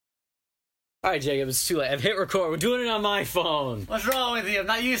Alright, Jacob, it's too late. I've hit record. We're doing it on my phone. What's wrong with you? I'm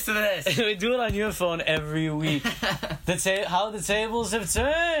not used to this. We do it on your phone every week. How the tables have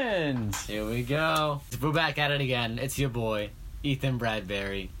turned. Here we go. We're back at it again. It's your boy, Ethan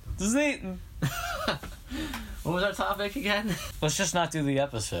Bradbury. This is Ethan. What was our topic again? Let's just not do the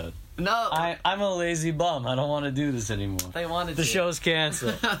episode. No. I'm a lazy bum. I don't want to do this anymore. They wanted The to. show's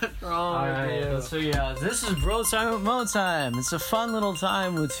canceled. What's wrong with you? Let's figure out. This is Bro Time with Mo Time. It's a fun little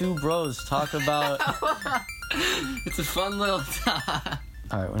time with two bros talk about... It's a fun little time.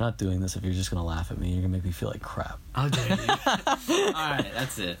 Alright, we're not doing this if you're just going to laugh at me. You're going to make me feel like crap. Oh, Alright,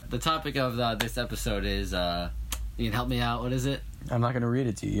 that's it. The topic of this episode is, you can help me out. What is it? I'm not going to read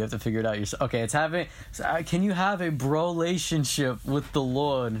it to you. You have to figure it out yourself. Okay, it's having... can you have a bro-relationship with the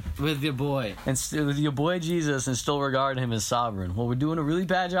Lord? With your boy. And with your boy Jesus and still regard him as sovereign? Well, we're doing a really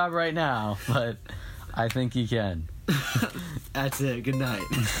bad job right now, but I think you can. That's it. Good night.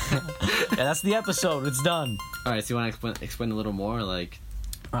 Yeah, that's the episode. It's done. Alright, so you want to explain a little more? Like...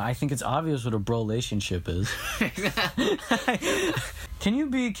 I think it's obvious what a bro-relationship is. Can you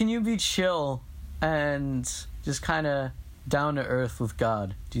be chill and just kind of down to earth with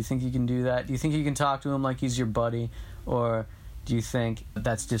God? Do you think you can do that? Do you think you can talk to him like he's your buddy? Or do you think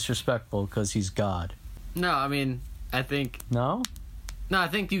that's disrespectful because he's God? No, I mean, I think... No? No, I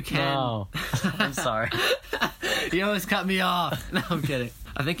think you can. No. I'm sorry. You always cut me off. No, I'm kidding.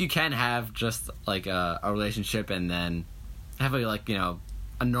 I think you can have just, like, a relationship and then have,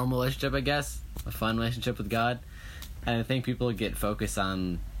 a normal relationship, I guess. A fun relationship with God. And I think people can get focused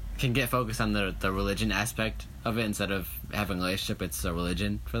on the religion aspect of it instead of having a relationship. It's a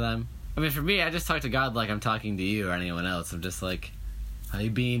religion for them. I mean, for me, I just talk to God like I'm talking to you or anyone else. I'm just like, how you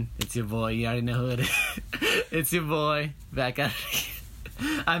been? It's your boy. You already know who it is. It's your boy. Back at it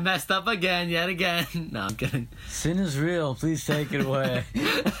again. I messed up again, yet again. No, I'm kidding. Sin is real. Please take it away.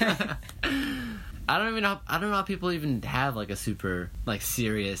 I don't know how people even have, like, a super, like,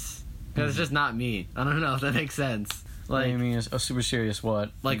 serious... Because it's just not me. I don't know if that makes sense. Like, what do you mean a super serious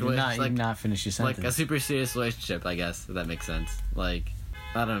what? Like, you did not finish your sentence. Like a super serious relationship, I guess, if that makes sense. Like,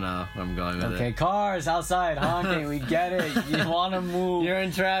 I don't know where I'm going with it. Okay, cars outside honking, we get it. You want to move. You're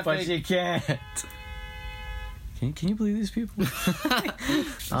in traffic. But you can't. Can you believe these people? I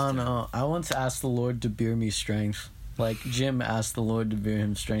don't know. I once asked the Lord to bear me strength. Like Jim asked the Lord to bear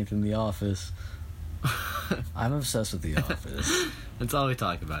him strength in The Office. I'm obsessed with The Office. That's all we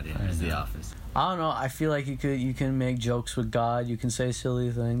talk about here is The Office. I don't know. I feel like you can make jokes with God. You can say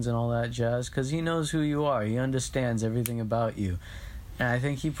silly things and all that jazz because he knows who you are. He understands everything about you, and I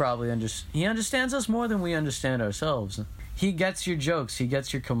think he probably he understands us more than we understand ourselves. He gets your jokes. He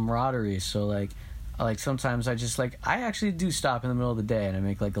gets your camaraderie. So like sometimes I actually do stop in the middle of the day and I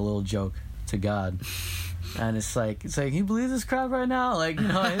make like a little joke to God. And it's like, can you believe this crap right now? Like,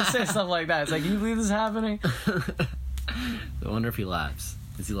 I say stuff like that. It's like, can you believe this is happening? I wonder if he laughs.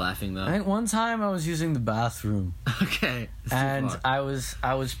 Is he laughing though? I think one time I was using the bathroom. Okay. And I was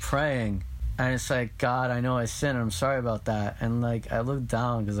praying. And it's like, God, I know I sinned. I'm sorry about that. And like, I looked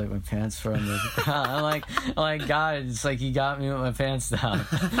down because like my pants were on the ground. I'm like, God, it's like he got me with my pants down.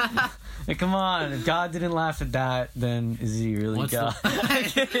 Like, come on, if God didn't laugh at that, then is he really God?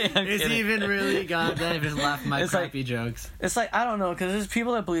 Is he even really God then if he's laughing at my crappy jokes? It's like, I don't know, because there's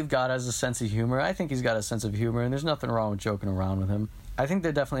people that believe God has a sense of humor. I think he's got a sense of humor, and there's nothing wrong with joking around with him. I think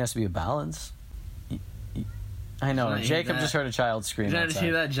there definitely has to be a balance. I know, Jacob just heard a child scream outside. Did you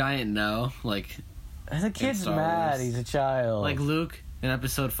hear that giant no? Like, the kid's mad, he's a child. Like Luke in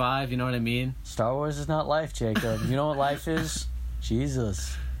episode 5, you know what I mean? Star Wars is not life, Jacob. You know what life is?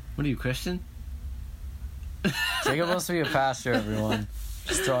 Jesus. What are you, Christian? Jacob wants to be a pastor, everyone.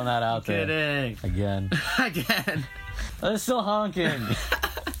 Just throwing that out there. Kidding. Again. They're still honking.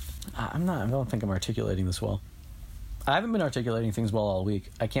 I don't think I'm articulating this well. I haven't been articulating things well all week.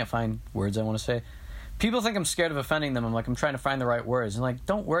 I can't find words I want to say. People think I'm scared of offending them. I'm like, I'm trying to find the right words. And like,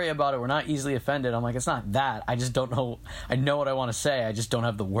 don't worry about it. We're not easily offended. I'm like, it's not that. I just don't know. I know what I want to say. I just don't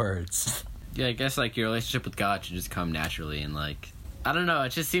have the words. Yeah, I guess like your relationship with God should just come naturally and like... I don't know, it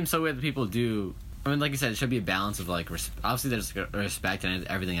just seems so weird that people do... I mean, like you said, it should be a balance of, like, obviously there's respect in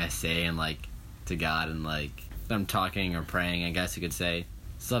everything I say and, like, to God and, like, I'm talking or praying, I guess you could say.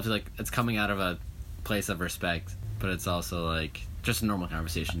 So, like, it's coming out of a place of respect, but it's also, like, just a normal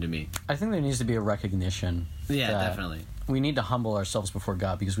conversation to me. I think there needs to be a recognition. Yeah, definitely. We need to humble ourselves before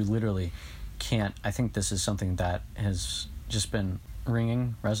God because we literally can't... I think this is something that has just been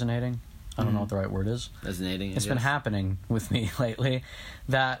resonating. I don't know what the right word is. Resonating. It's been happening with me lately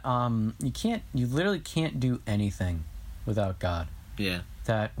that you literally can't do anything without God. Yeah.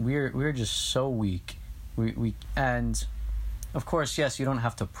 That we're just so weak. We and of course, yes, you don't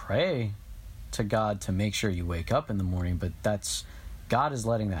have to pray to God to make sure you wake up in the morning, but God is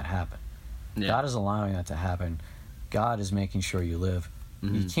letting that happen. Yeah. God is allowing that to happen. God is making sure you live.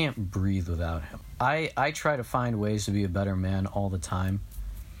 Mm-hmm. You can't breathe without him. I try to find ways to be a better man all the time,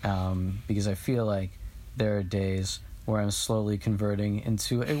 because I feel like there are days where I'm slowly converting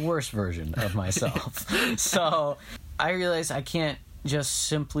into a worse version of myself. So I realize I can't just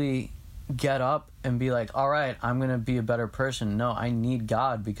simply get up and be like, all right, I'm going to be a better person. No, I need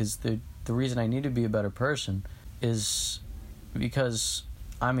God, because the reason I need to be a better person is because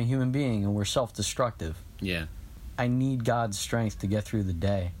I'm a human being and we're self-destructive. Yeah. I need God's strength to get through the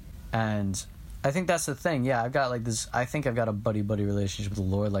day. And I think that's the thing. Yeah, I've got I think I've got a buddy-buddy relationship with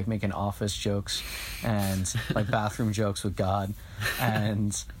the Lord, like making office jokes and like bathroom jokes with God.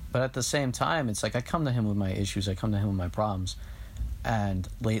 But at the same time, it's like I come to him with my issues. I come to him with my problems. And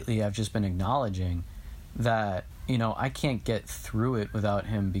lately I've just been acknowledging that, I can't get through it without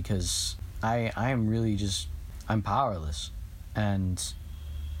him, because I am really I'm powerless. And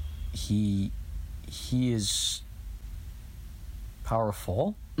he is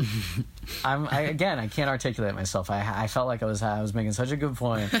powerful. I can't articulate myself. I felt like I was making such a good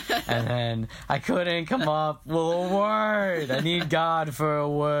point, and then I couldn't come up with a word. I need God for a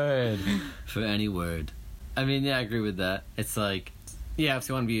word. For any word. I mean, yeah, I agree with that. It's like, yeah, if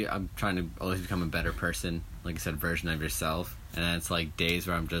you want to be, I'm trying to always become a better person, like I said, version of yourself. And then it's like days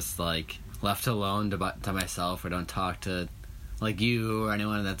where I'm just like left alone to myself, or don't talk to like you or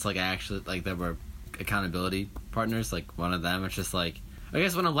anyone that's like actually like that we're accountability partners, like one of them. It's just like, I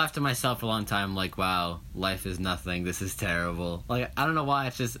guess when I'm left to myself for a long time, I'm like, wow, life is nothing. This is terrible. Like, I don't know why.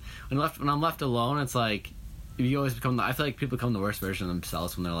 It's just when I'm left alone, it's like you always I feel like people become the worst version of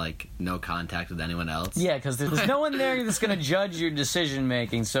themselves when they're like no contact with anyone else. Yeah, because there's no one there that's gonna judge your decision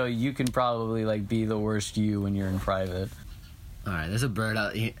making, so you can probably like be the worst you when you're in private. All right, there's a bird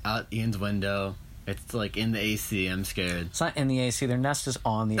out Ian's window. It's like in the AC. I'm scared. It's not in the AC. Their nest is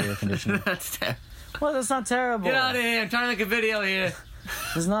on the air conditioner. That's terrible. Well, that's not terrible. Get out of here! I'm trying to make a video here.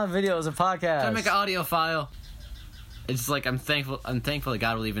 It's not a video. It's a podcast. I'm trying to make an audio file. It's just like I'm thankful that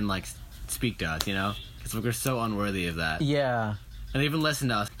God will even like speak to us, because we're so unworthy of that. Yeah. And even listen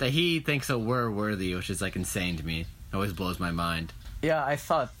to us. That He thinks that we're worthy, which is like insane to me. It always blows my mind. Yeah, I've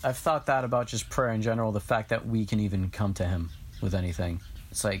thought that about just prayer in general. The fact that we can even come to Him with anything.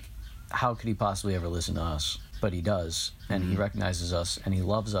 It's like, how could He possibly ever listen to us? But He does, and He recognizes us, and He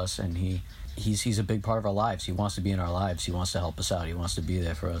loves us, and He's a big part of our lives. He wants to be in our lives. He wants to help us out. He wants to be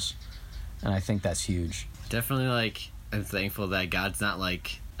there for us. And I think that's huge. Definitely, like, I'm thankful that God's not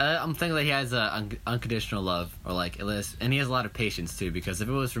like... I'm thankful that He has unconditional love, or like, and He has a lot of patience, too, because if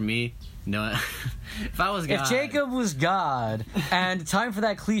it was for me, if I was God... If Jacob was God, and time for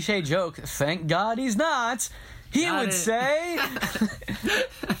that cliche joke, thank God he's not, he would say...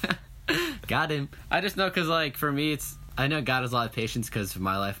 Got him. I just know because, like, for me, I know God has a lot of patience because for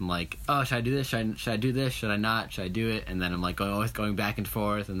my life, I'm like, oh, should I do this? Should I do this? Should I not? Should I do it? And then I'm like always going back and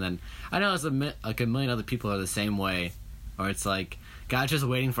forth. And then I know it's like a million other people are the same way, or it's like God's just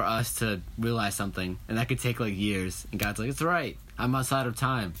waiting for us to realize something, and that could take like years. And God's like, it's all right. I'm outside of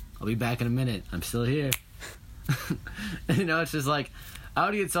time. I'll be back in a minute. I'm still here. It's just like I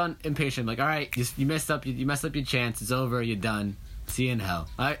would get so impatient. Like, all right, you messed up. You messed up your chance. It's over. You're done. See you in hell.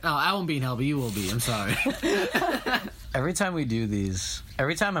 No, I won't be in hell, but you will be. I'm sorry. Every time we do these,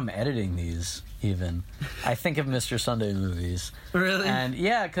 every time I'm editing these, even, I think of Mr. Sunday Movies. Really? And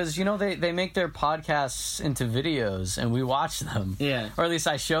yeah, because, they make their podcasts into videos, and we watch them. Yeah. Or at least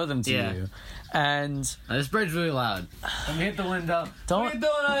I show them to you. And... This bird's really loud. Let me hit the window. Don't... What are you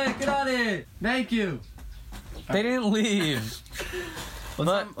doing out here? Get out of here. Thank you. They didn't leave. One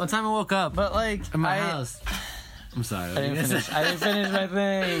time I woke up. But, like... In my house. I'm sorry. I didn't finish my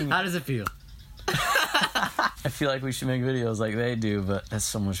thing. How does it feel? I feel like we should make videos like they do, but that's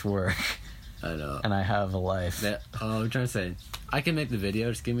so much work. I know. And I have a life. I'm trying to say, I can make the video.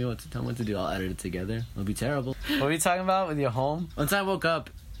 Just give me tell me what to do. I'll edit it together. It'll be terrible. What are you talking about with your home? Once I woke up,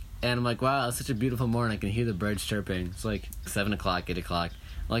 and I'm like, wow, it's such a beautiful morning. I can hear the birds chirping. It's like 7 o'clock, 8 o'clock.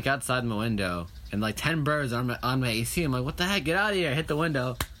 I'm like outside my window, and like 10 birds are on my AC. I'm like, what the heck? Get out of here. I hit the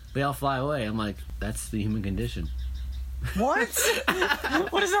window. They all fly away. I'm like, that's the human condition. What?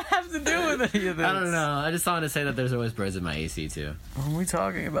 What does that have to do with any of this? I don't know. I just wanted to say that there's always birds in my AC too. Are we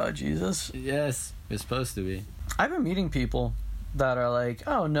talking about Jesus? Yes, it's supposed to be. I've been meeting people that are like,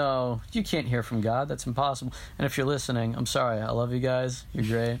 oh no, you can't hear from God. That's impossible. And if you're listening, I'm sorry. I love you guys. You're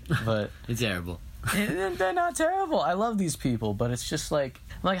great. But it's terrible. They're not terrible. I love these people, but it's just like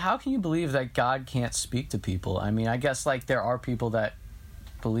how can you believe that God can't speak to people? I mean, I guess like there are people that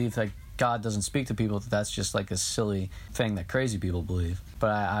believe that God doesn't speak to people, that's just like a silly thing that crazy people believe. But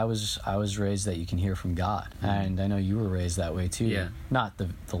I was raised that you can hear from God, and I know you were raised that way too. Yeah. Not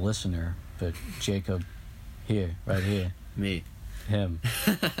the listener, but Jacob, here, right here, Me. him,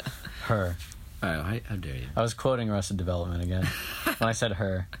 her. All right, how dare you? I was quoting Arrested Development again when I said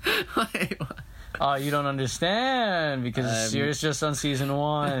her. Wait, what? Oh, you don't understand because you're just on season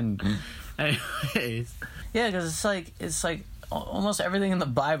 1. Anyways. Yeah, because it's like almost everything in the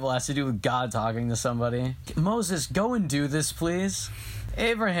Bible has to do with God talking to somebody. Moses, go and do this, please.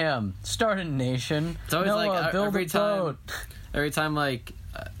 Abraham, start a nation. It's always Noah, like build a boat. every time like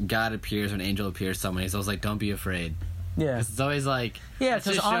God appears or an angel appears to someone, he's always like, "Don't be afraid." Yeah, It's always like, yeah. that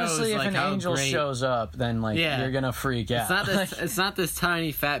Because just honestly, shows, if like, an how angel great- shows up, then like Yeah. you're gonna freak out. It's not this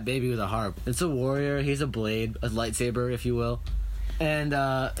tiny fat baby with a harp. It's a warrior. He's a blade, a lightsaber, if you will, and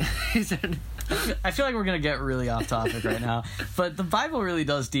he's. I feel like we're gonna get really off topic right now, but the Bible really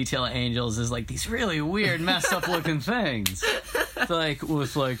does detail angels as like these really weird, messed up looking things, like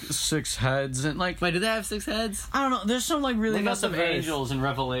with like 6 heads and like Wait, do they have 6 heads? I don't know. There's some like really Look up messed the up verse. angels in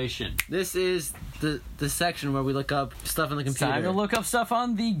Revelation. This is the section where we look up stuff on the computer. Time to look up stuff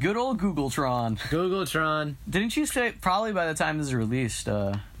on the good old Googletron. Googletron. Didn't you say probably by the time this is released?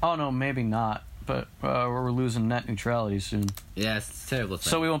 Oh no, maybe not. But we're losing net neutrality soon, Yeah, it's a terrible thing.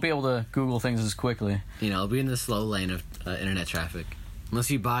 so we won't be able to Google things as quickly. You know, it'll be in the slow lane of internet traffic. Unless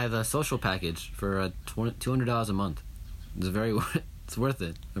you buy the social package for $200 a month. It's it's worth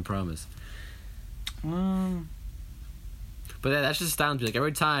it, I promise. But yeah, that's just astounds me. Like,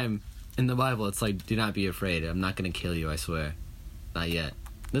 every time in the Bible, it's like, do not be afraid. I'm not going to kill you, I swear. Not yet.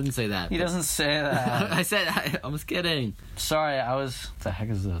 It doesn't say that. He but- doesn't say that. I was kidding. Sorry, what the heck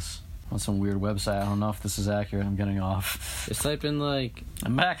is this? On some weird website. I don't know if this is accurate. I'm getting off. Just type in, like...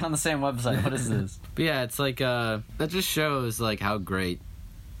 I'm back on the same website. What is this? But yeah, it's like, that just shows, like, how great,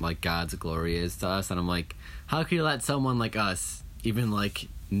 like, God's glory is to us. And I'm like, how can you let someone like us even, like,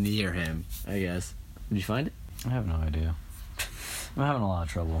 near him, I guess? Did you find it? I have no idea. I'm having a lot of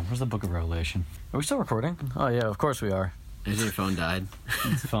trouble. Where's the Book of Revelation? Are we still recording? Oh yeah, of course we are. I think your phone died.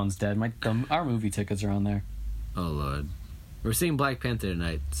 The phone's dead. Our movie tickets are on there. Oh, Lord. We're seeing Black Panther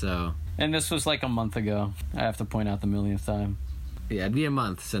tonight, so... And this was like a month ago. I have to point out the millionth time. Yeah, it'd be a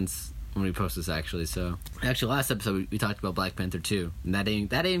month since when we post this, actually, so... Actually, last episode, we talked about Black Panther 2, and that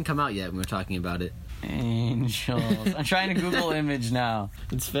ain't come out yet when we were talking about it. Angels. I'm trying to Google image now.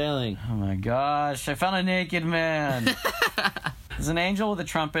 It's failing. Oh my gosh, I found a naked man. There's an angel with a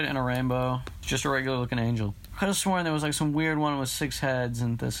trumpet and a rainbow. It's just a regular looking angel. I could have sworn there was like some weird one with 6 heads,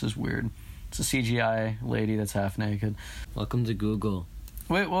 and this is weird. It's a CGI lady that's half naked. Welcome to Google.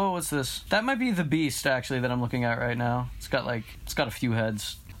 Wait, whoa, what's this? That might be the beast, actually, that I'm looking at right now. It's got a few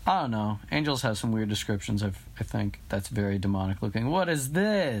heads. I don't know. Angels have some weird descriptions, I think. That's very demonic looking. What is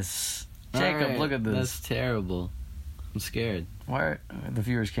this? Jacob, Alright, look at this. That's terrible. I'm scared. Why the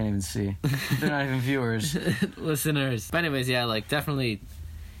viewers can't even see. They're not even viewers. Listeners. But anyways, yeah, like, definitely...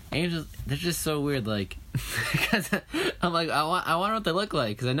 Angels, they're just so weird, like... Because I'm like, I wonder what they look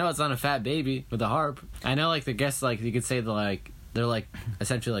like, because I know it's not a fat baby with a harp. I know, like, the guess, like, you could say they're like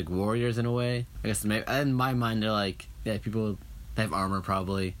essentially like warriors in a way. I guess maybe, in my mind they're like, yeah, people that have armor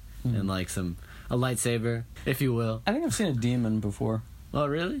probably, and like a lightsaber, if you will. I think I've seen a demon before. Oh,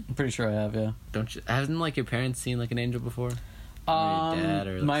 really? I'm pretty sure I have, yeah. Hasn't like your parents seen like an angel before? Or your dad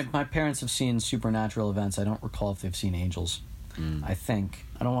or my parents have seen supernatural events. I don't recall if they've seen angels. I think.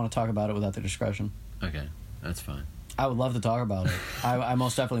 I don't want to talk about it without their discretion. Okay, that's fine. I would love to talk about it. I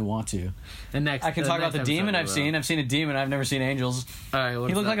most definitely want to. And next, I can talk about the demon I've seen. I've seen a demon. I've never seen angels. All right,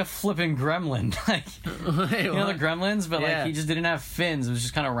 He looked like a flipping gremlin. Like, Wait, you know the gremlins, but Yeah. like he just didn't have fins. It was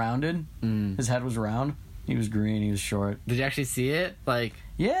just kind of rounded. His head was round. He was green. He was short. Did you actually see it? Like,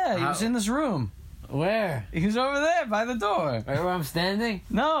 Yeah, he was How- in this room. where? He was over there by the door. Right where I'm standing?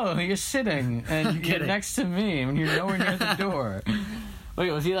 No, you're sitting and you're kidding. next to me and you're nowhere near the door.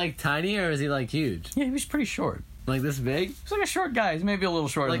 Wait, was he like tiny or was he like huge? Yeah, he was pretty short. Like this big? He's like a short guy. He's maybe a little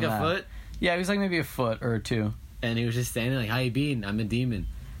shorter Like than a that. foot? Yeah, he was like maybe a foot or 2. And he was just standing like, how you been? I'm a demon.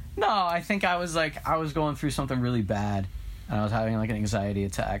 No, I think I was going through something really bad, and I was having like an anxiety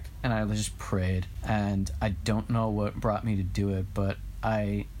attack, and I just prayed, and I don't know what brought me to do it, but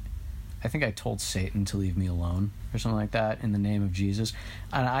I think I told Satan to leave me alone or something like that in the name of Jesus.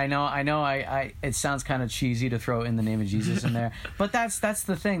 And I know it sounds kind of cheesy to throw in the name of Jesus in there, but that's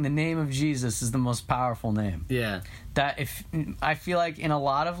the thing. The name of Jesus is the most powerful name. Yeah. That if I feel like in a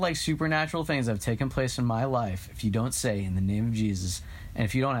lot of like supernatural things that have taken place in my life, if you don't say in the name of Jesus, and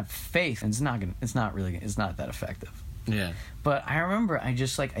if you don't have faith, it's not that effective. Yeah. But I remember I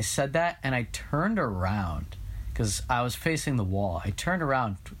said that and I turned around because I was facing the wall. I turned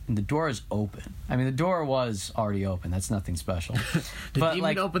around and the door is open. I mean, the door was already open. That's nothing special. The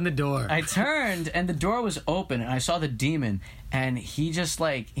demon opened the door. I turned and the door was open and I saw the demon and he just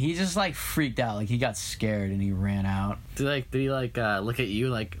freaked out. Like he got scared and he ran out. Did he look at you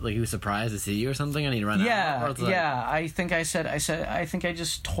like he was surprised to see you or something and he ran out? Yeah. I think I think I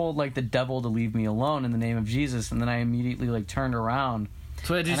just told like the devil to leave me alone in the name of Jesus, and then I immediately like turned around.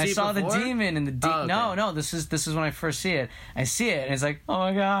 So did you see I saw before? the demon and the okay. No, this is when I first see it. I see it and it's like, oh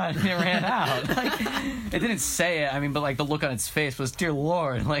my god, and it ran out. Like it didn't say it. I mean, but like the look on its face was, dear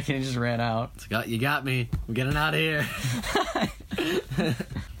Lord, like and it just ran out. You got me. I'm getting out of here.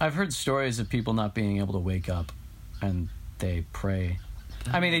 I've heard stories of people not being able to wake up and they pray.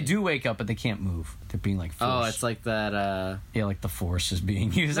 I mean, they do wake up, but they can't move. They're being like forced. Oh, it's like that. Yeah, like the force is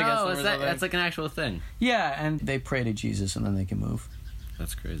being used. No, that's like an actual thing. Yeah, and they pray to Jesus and then they can move.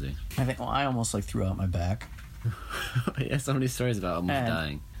 That's crazy. I almost like threw out my back. Yeah, so many stories about almost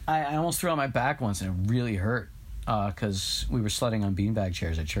dying. I almost threw out my back once and it really hurt because we were sledding on beanbag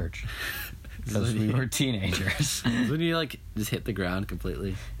chairs at church because we were teenagers. Wouldn't you like just hit the ground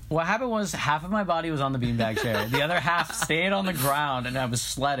completely? What happened was half of my body was on the beanbag chair, the other half stayed on the ground, and I was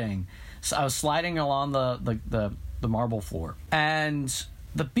sledding. So I was sliding along the marble floor, and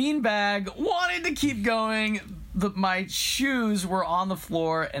the beanbag wanted to keep going. My shoes were on the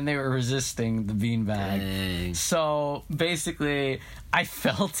floor and they were resisting the beanbag. Dang. So basically, I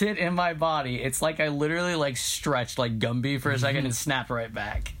felt it in my body. It's like I literally like stretched like Gumby for a second and snapped right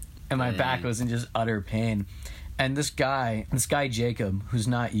back, and my back was in just utter pain. And this guy Jacob, who's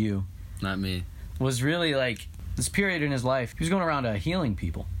not you, not me, was really like this period in his life. He was going around healing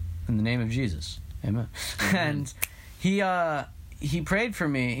people in the name of Jesus. Amen. And he prayed for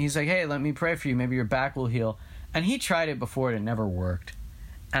me. He's like, hey, let me pray for you. Maybe your back will heal. And he tried it before and it never worked.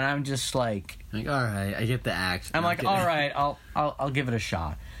 And I'm just like, all right, I get the act. I'm like, all right, I'll give it a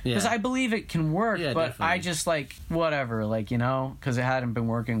shot. Because I believe it can work, but definitely. I just like, whatever, like, you know, because it hadn't been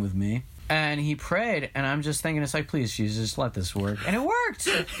working with me. And he prayed, and I'm just thinking, it's like, please, Jesus, let this work. And it worked.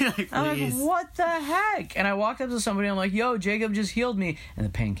 Like, I'm like, what the heck? And I walked up to somebody, I'm like, yo, Jacob just healed me. And the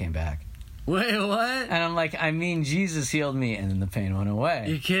pain came back. Wait, what? And I'm like, I mean, Jesus healed me, and then the pain went away.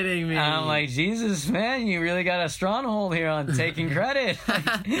 You're kidding me. And I'm like, Jesus, man, you really got a stronghold here on taking credit. But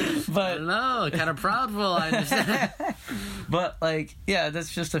I don't know, kind of proudful, I understand. But like, yeah,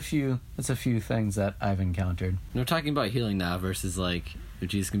 that's a few things that I've encountered. We're talking about healing now versus like if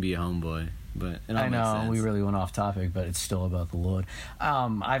Jesus can be a homeboy. But it all I know makes sense. we really went off topic, but it's still about the Lord.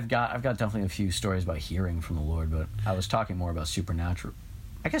 I've got definitely a few stories about hearing from the Lord, but I was talking more about supernatural.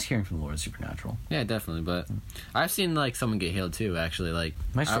 I guess hearing from the Lord is supernatural. Yeah, definitely. But I've seen like someone get healed too. Actually, like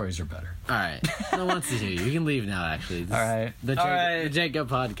my stories are better. All right, no one wants to hear you. You can leave now. Actually, all right. The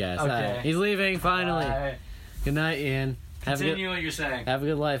Jacob podcast. Okay. He's leaving finally. Right. Good night, Ian. Continue what you're saying. Have a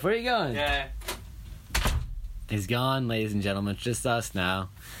good life. Where are you going? Yeah. He's gone, ladies and gentlemen. It's just us now,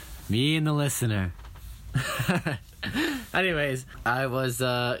 me and the listener. Anyways, I was.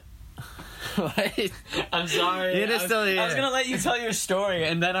 What? I'm sorry. Ian is still here. I was gonna let you tell your story,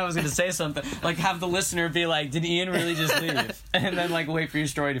 and then I was gonna say something, like have the listener be like, "Did Ian really just leave?" And then like wait for your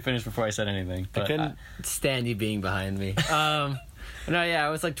story to finish before I said anything. But I couldn't stand you being behind me. No, yeah, I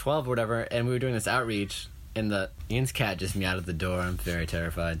was like 12 or whatever, and we were doing this outreach, and Ian's cat just meowed at the door. I'm very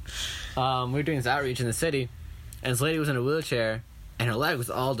terrified. We were doing this outreach in the city, and this lady was in a wheelchair, and her leg was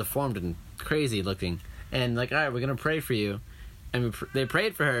all deformed and crazy looking. And like, all right, we're gonna pray for you, and they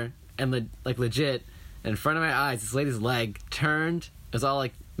prayed for her. And legit, in front of my eyes, this lady's leg turned. It was all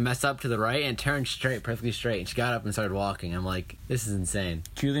like messed up to the right and turned straight, perfectly straight. And she got up and started walking. I'm like, this is insane.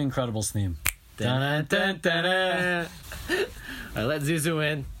 Cue the Incredibles theme. Dun, dun, dun, dun. All right, let Zuzu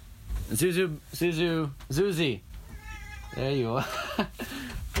in. Zuzi. There you are.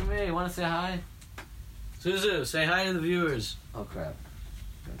 Come here. You want to say hi? Zuzu, say hi to the viewers. Oh crap!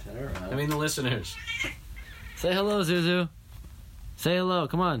 Don't turn around. I mean the listeners. Say hello, Zuzu. Say hello.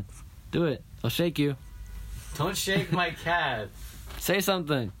 Come on. Do it. I'll shake you. Don't shake my cat. Say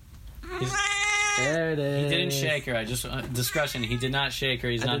something. There it is. He didn't shake her. I just discretion. He did not shake her.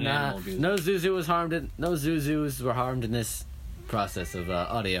 He's not an animal abuser. No Zuzus were harmed in this process of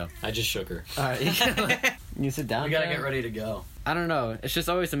audio. I just shook her. All right. You sit down. We gotta get ready to go. I don't know. It's just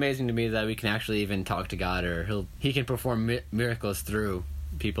always amazing to me that we can actually even talk to God, or he can perform miracles through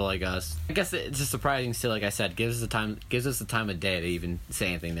people like us. I guess it's just surprising still, like I said, gives us the time of day to even say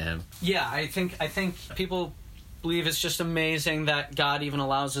anything to him. Yeah, I think people believe it's just amazing that God even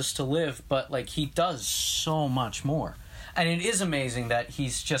allows us to live, but like he does so much more. And it is amazing that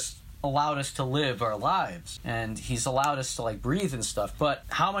he's just allowed us to live our lives, and he's allowed us to like breathe and stuff. But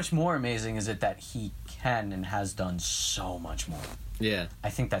how much more amazing is it that he can and has done so much more? Yeah. I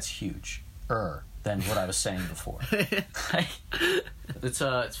think that's huge than what I was saying before. It's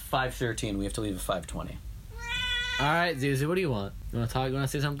 5:13. We have to leave at 5:20. All right, Zuzu, what do you want? You want to talk? You want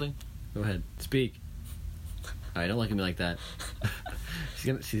to say something? Go ahead, speak. All right, don't look at me like that.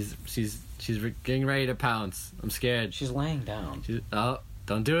 She's getting ready to pounce. I'm scared. She's laying down. Oh,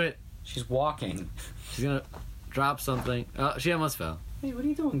 don't do it. She's walking. She's gonna drop something. Oh, she almost fell. Hey, what are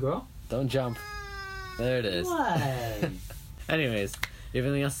you doing, girl? Don't jump. There it is. What? Anyways, you have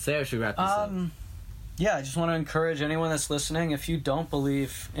anything else to say, or should we wrap this up? Yeah, I just want to encourage anyone that's listening, if you don't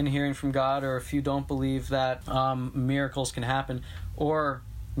believe in hearing from God, or if you don't believe that miracles can happen, or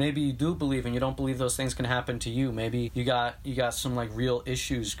maybe you do believe and you don't believe those things can happen to you. Maybe you got some like real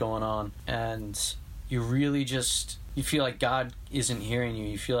issues going on, and you really just you feel like God isn't hearing you.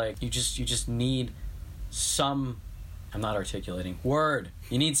 You feel like you just need some. I'm not articulating word.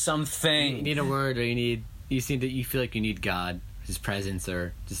 You need something. You need a word, or you feel like you need God, His presence,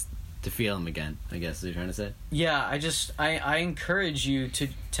 or just to feel Him again. I guess is what you're trying to say. Yeah, I encourage you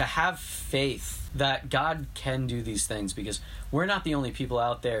to have faith that God can do these things, because we're not the only people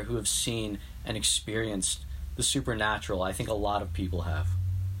out there who have seen and experienced the supernatural. I think a lot of people have.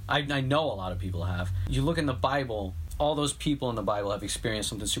 I know a lot of people have. You look in the Bible, all those people in the Bible have experienced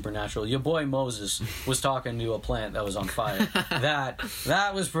something supernatural. Your boy Moses was talking to a plant that was on fire.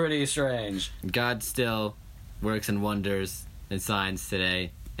 That was pretty strange. God still works in wonders and signs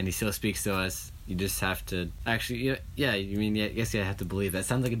today, and He still speaks to us. You just have to actually, yeah. I mean, I guess you have to believe. That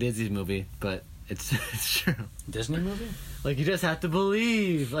sounds like a Disney movie, but it's true. Disney movie? Like, you just have to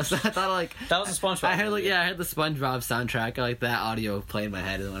believe. I thought like that was a SpongeBob. I heard I heard the SpongeBob soundtrack. Like that audio played in my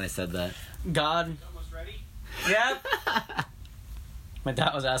head when I said that. God. Almost ready? Yep. My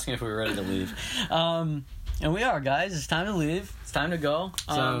dad was asking if we were ready to leave. And we are, guys. It's time to leave. It's time to go.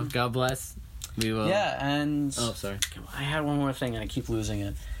 So, God bless. We will. Yeah, and... Oh, sorry. I had one more thing, and I keep losing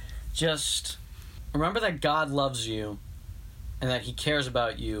it. Just remember that God loves you, and that He cares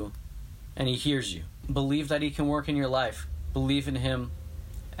about you, and He hears you. Believe that He can work in your life. Believe in Him,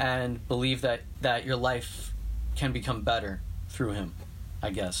 and believe that your life can become better through Him,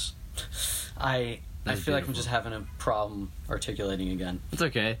 I guess. I feel like I'm just having a problem articulating again. It's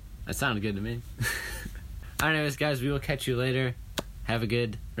okay. That sounded good to me. Anyways, guys, we will catch you later. Have a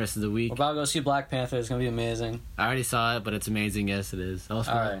good rest of the week. We're about to go see Black Panther. It's going to be amazing. I already saw it, but it's amazing. Yes, it is. I'll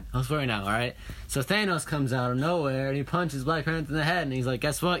right. swear now, alright? So Thanos comes out of nowhere, and he punches Black Panther in the head, and he's like,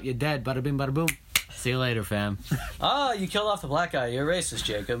 guess what? You're dead. Bada bing, bada boom. See you later, fam. Oh, you killed off the black guy. You're racist,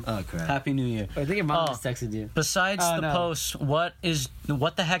 Jacob. Oh, crap. Happy New Year. I think your mom just texted you. Besides the post, what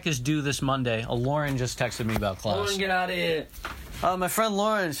the heck is due this Monday? Lauren just texted me about class. Lauren, get out of here. My friend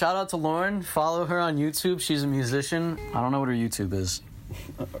Lauren. Shout out to Lauren. Follow her on YouTube. She's a musician. I don't know what her YouTube is.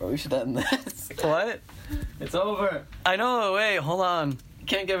 We should end this. What? It's over. I know. Wait, hold on. You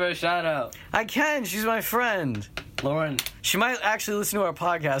can't give her a shout out. I can. She's my friend. Lauren. She might actually listen to our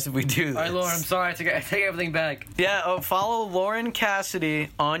podcast if we do this. All right, Lauren, I'm sorry. I take everything back. Yeah, follow Lauren Cassidy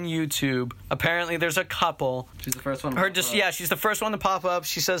on YouTube. Apparently, there's a couple. She's the first one. She's the first one to pop up.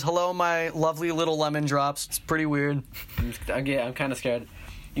 She says, "Hello, my lovely little lemon drops." It's pretty weird. I'm kind of scared.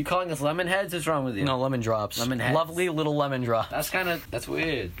 You calling us lemon heads? What's wrong with you? No, lemon drops. Lemon heads. Lovely little lemon drops. That's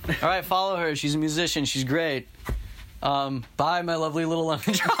weird. All right, follow her. She's a musician. She's great. Bye, my lovely little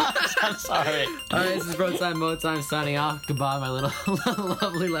lemon drops. I'm sorry. All right, this is Bro Time, Mo Time signing off. Goodbye, my little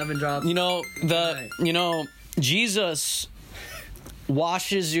lovely lemon drops. Jesus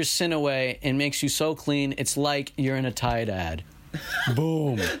washes your sin away and makes you so clean. It's like you're in a Tide ad.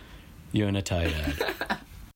 Boom. You're in a Tide ad.